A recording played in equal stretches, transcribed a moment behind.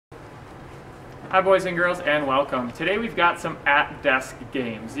Hi boys and girls, and welcome. Today we've got some at-desk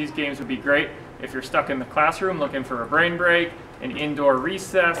games. These games would be great if you're stuck in the classroom looking for a brain break, an indoor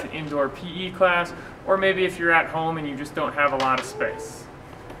recess, an indoor PE class, or maybe if you're at home and you just don't have a lot of space.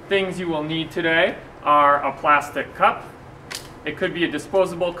 Things you will need today are a plastic cup. It could be a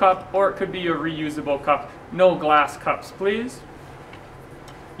disposable cup or it could be a reusable cup. No glass cups, please.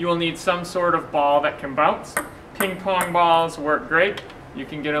 You will need some sort of ball that can bounce. Ping pong balls work great. You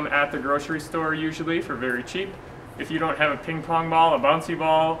can get them at the grocery store usually for very cheap. If you don't have a ping pong ball, a bouncy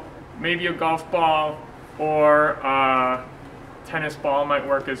ball, maybe a golf ball, or a tennis ball might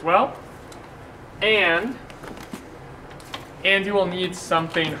work as well. And you will need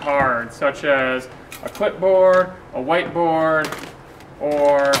something hard, such as a clipboard, a whiteboard,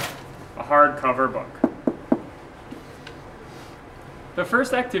 or a hardcover book. The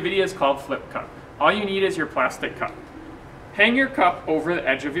first activity is called Flip Cup. All you need is your plastic cup. Hang your cup over the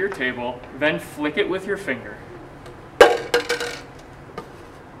edge of your table, then flick it with your finger.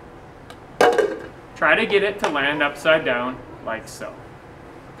 Try to get it to land upside down, like so.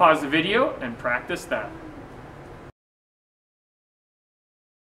 Pause the video and practice that.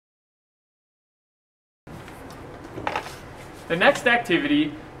 The next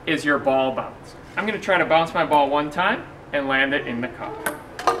activity is your ball bounce. I'm going to try to bounce my ball one time and land it in the cup.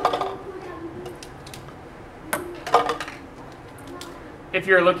 If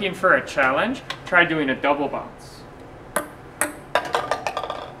you're looking for a challenge, try doing a double bounce.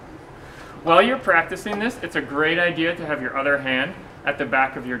 While you're practicing this, it's a great idea to have your other hand at the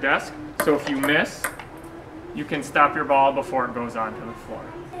back of your desk, so if you miss, you can stop your ball before it goes onto the floor.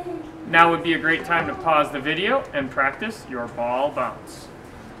 Now would be a great time to pause the video and practice your ball bounce.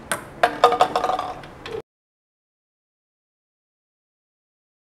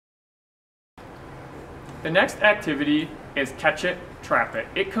 The next activity is Catch It, Trap It.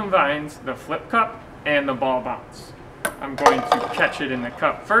 It combines the flip cup and the ball bounce. I'm going to catch it in the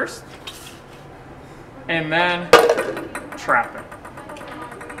cup first, and then trap it.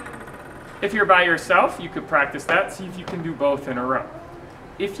 If you're by yourself, you could practice that, see if you can do both in a row.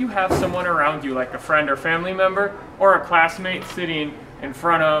 If you have someone around you, like a friend or family member, or a classmate sitting in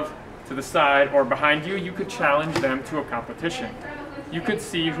front of, to the side, or behind you, you could challenge them to a competition. You could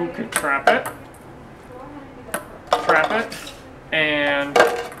see who could trap it, and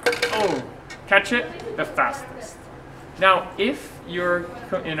catch it the fastest. Now, if you're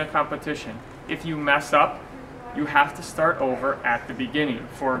in a competition, if you mess up, you have to start over at the beginning.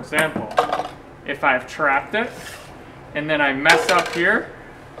 For example, if I've trapped it and then I mess up here,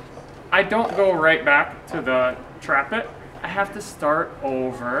 I don't go right back to the trap it. I have to start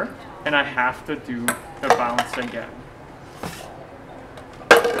over and I have to do the bounce again.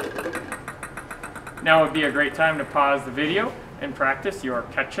 Now would be a great time to pause the video and practice your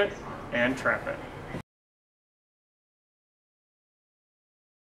catch it and trap it.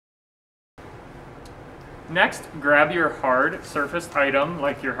 Next, grab your hard surfaced item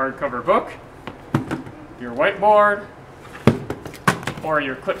like your hardcover book, your whiteboard, or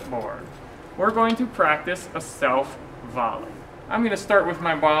your clipboard. We're going to practice a self-volley. I'm going to start with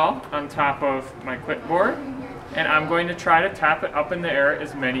my ball on top of my clipboard, and I'm going to try to tap it up in the air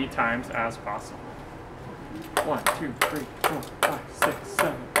as many times as possible. 1, 2, 3, 4, 5, 6,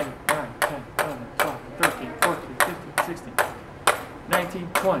 7, 8, 9, 10, 11, 12, 13, 14, 15, 16, 19,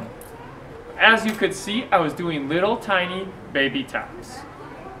 20. As you could see, I was doing little tiny baby taps.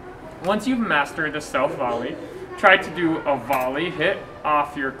 Once you've mastered the self-volley, try to do a volley hit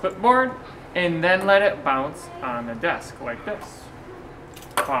off your clipboard and then let it bounce on the desk like this.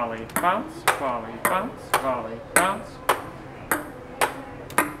 Volley, bounce, volley, bounce, volley, bounce.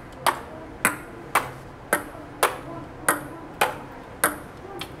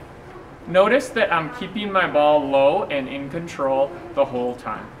 Notice that I'm keeping my ball low and in control the whole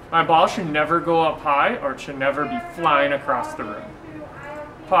time. My ball should never go up high or it should never be flying across the room.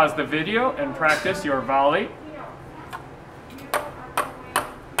 Pause the video and practice your volley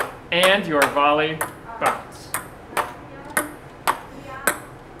and your volley bounce.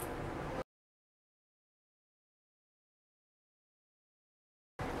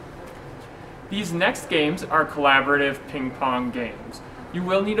 These next games are collaborative ping pong games. You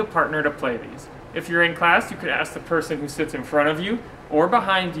will need a partner to play these. If you're in class, you could ask the person who sits in front of you or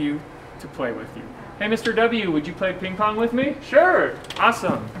behind you to play with you. Hey, Mr. W, would you play ping pong with me? Sure,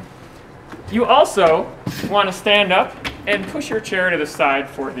 awesome. You also want to stand up and push your chair to the side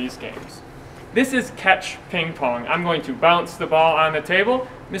for these games. This is catch ping pong. I'm going to bounce the ball on the table.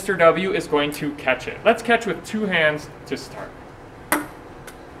 Mr. W is going to catch it. Let's catch with 2 hands to start.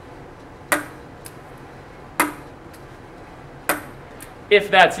 If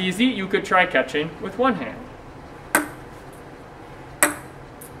that's easy, you could try catching with one hand.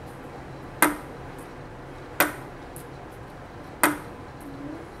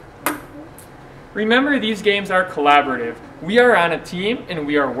 Remember, these games are collaborative. We are on a team and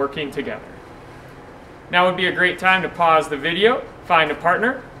we are working together. Now would be a great time to pause the video, find a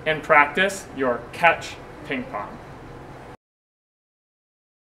partner, and practice your catch ping pong.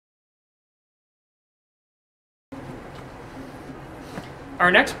 Our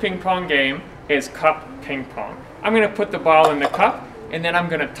next ping pong game is cup ping pong. I'm going to put the ball in the cup and then I'm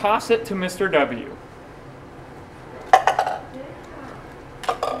going to toss it to Mr. W.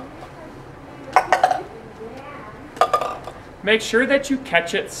 Make sure that you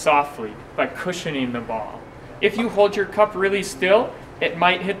catch it softly by cushioning the ball. If you hold your cup really still, it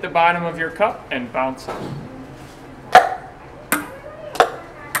might hit the bottom of your cup and bounce up.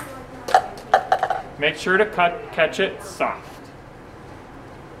 Make sure to catch it soft.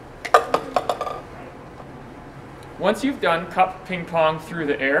 Once you've done cup ping pong through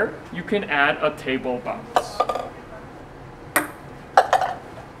the air, you can add a table bounce.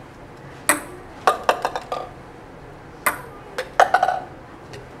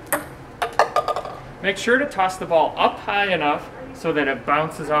 Make sure to toss the ball up high enough so that it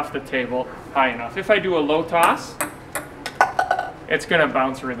bounces off the table high enough. If I do a low toss, it's going to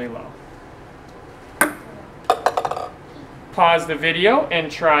bounce really low. Pause the video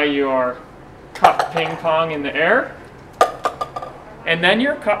and try your cup ping pong in the air, and then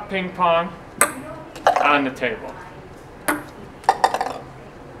your cup ping pong on the table.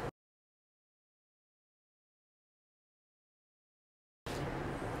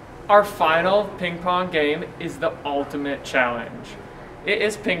 Our final ping pong game is the ultimate challenge. It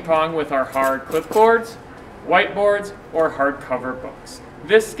is ping pong with our hard clipboards, whiteboards, or hardcover books.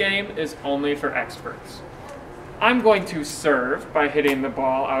 This game is only for experts. I'm going to serve by hitting the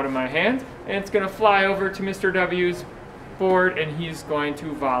ball out of my hand, and it's going to fly over to Mr. W's board, and he's going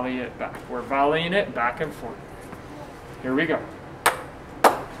to volley it back. We're volleying it back and forth. Here we go.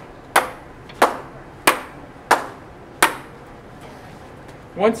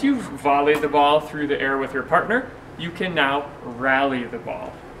 Once you've volleyed the ball through the air with your partner, you can now rally the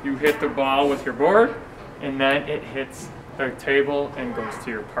ball. You hit the ball with your board, and then it hits the table and goes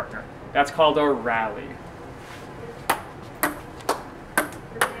to your partner. That's called a rally.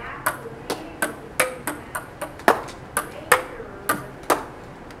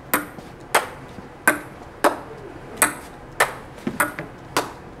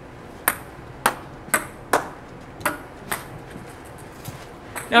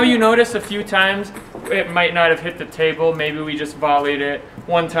 Now you notice a few times it might not have hit the table, maybe we just volleyed it.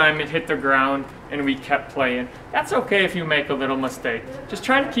 One time it hit the ground and we kept playing. That's okay if you make a little mistake. Just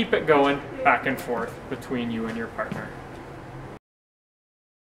try to keep it going back and forth between you and your partner.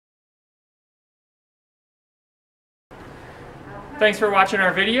 Thanks for watching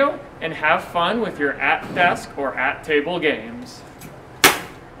our video, and have fun with your at-desk or at-table games.